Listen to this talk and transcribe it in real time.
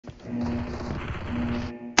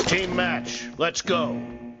Team match. Let's go.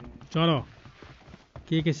 चलो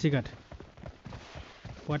के सिगट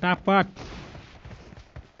फटाफट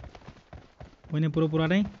होने पूरा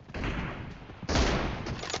नहीं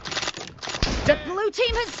The blue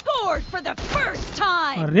team has scored for the first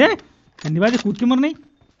time. अरे धन्यवाद कूद के मर नहीं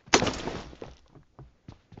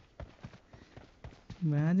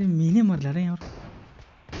मैं मीने मर रहे हैं और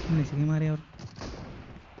नहीं सके मारे और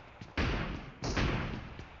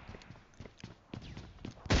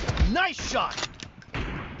Nice shot.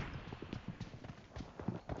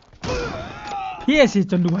 ये ऐसे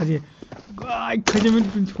चंडू बाजी गाय खजे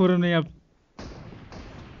में छोड़ नहीं अब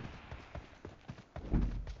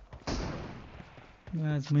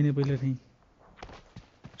बस महीने पहले नहीं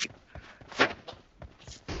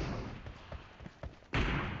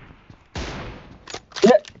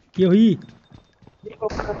क्या हुई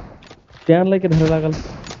ध्यान लेके धर लागल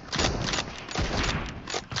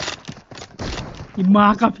ये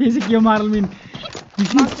माँ का फेस क्यों मारल मीन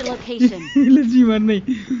Mark the location. लजी मर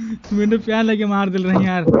नहीं मैंने प्यार लगे मार दिल रहे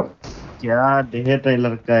यार क्या देह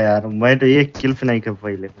ट्रेलर का यार मैं तो एक किल भी नहीं कर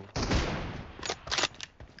पहले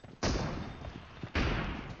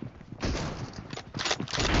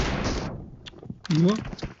यो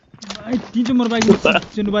भाई तीन तो मर भाई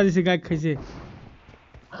चुनबाजी से गाय खैसे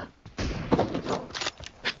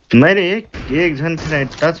मेरे एक जन पे नहीं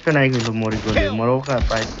टच पे नहीं किया मोरी को मरो का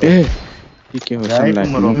पाए ये क्या हो रहा है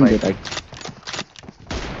मरो पाए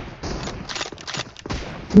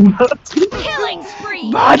Killing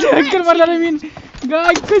spree. बाजी अंकल मर रहे मीन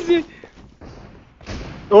गाय खैसे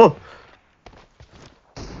ओ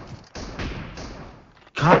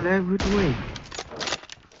खा ले विट में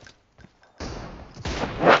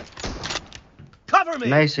Cover me.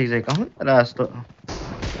 नाइस सही कहूं रास्ता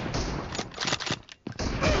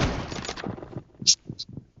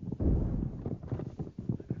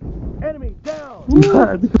Enemy down.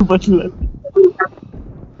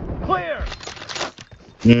 Clear.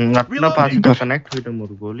 अपना पास का कनेक्ट हुई तो मुर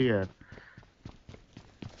गोली यार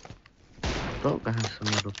तो कहां से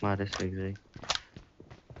मुर मारे सही गई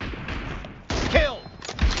Kill.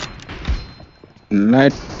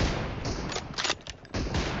 Night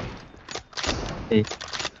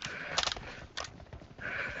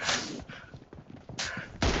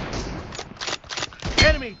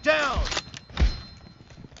Enemy down.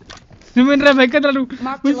 सुमिंद्रा भाई कदर लू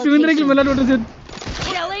Mark the सुमिंद्रा की मला location. Notice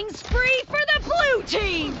Killing spree for the blue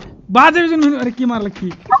team. बाजे भी अरे की मार लखी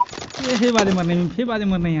ये बाजे मरने में फे बाजे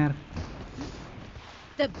मरने यार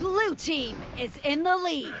The blue team is in the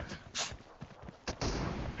lead.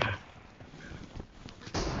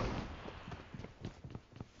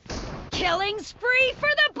 Killing spree for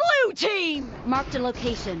the blue team. Marked a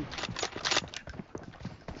location.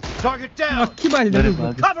 Target down. अक्की बाजे दे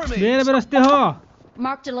Cover me. मेरे बरसते हो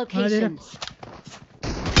Marked a location.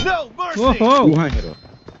 No mercy. ओहो वहां है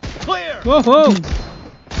Clear. ओहो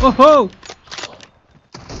ओहो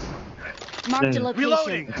Marked a location.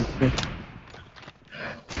 Reloading.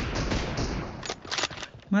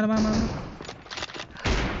 मार मार मार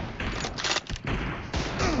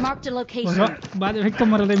Marked a ओहो location. बाजे भाई कम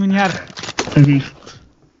मर रहे मिन यार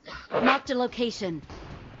Marked a location.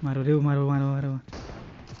 मारो रे मारो मारो मारो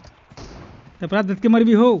तपरात दत्त के मर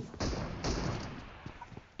भी हो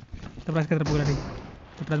तपरात का तरफ पूरा रे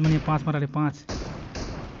तपरात मनी 5 मारा रे 5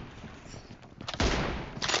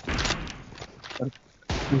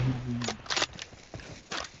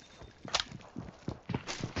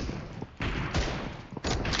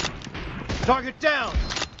 Target down.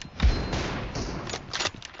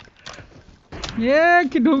 ये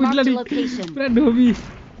कि ढोबी Marked a लड़ी location. पूरा ढोबी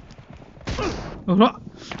ओहो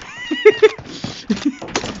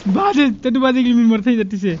बाजे तू बाजे की मिन मरते ही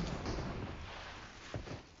जट्टी से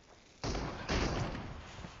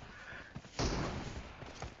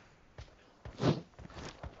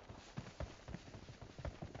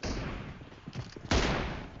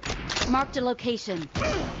Marked a location.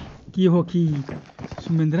 की हो की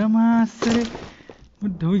सुमेंद्रा मासरे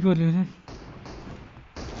ढोबी कर रहे हैं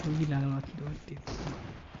ढोबी लागल माखी ढोबी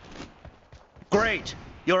Great.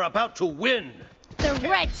 You're about to win. The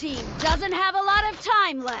red team doesn't have a lot of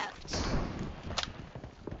time left.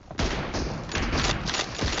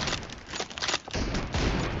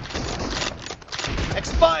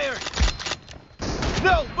 Expired.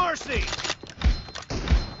 No mercy.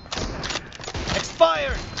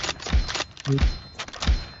 Expired.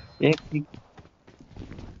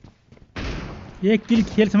 एक किल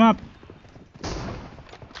खेल समाप्त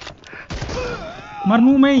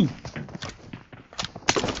मरनू में ही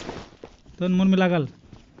तो मन में लागल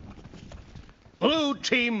Blue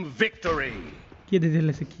team victory. के दे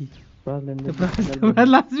देले से की प्रॉब्लम तो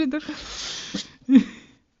लास्ट में तो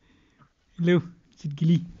लो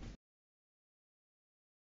चिटकिली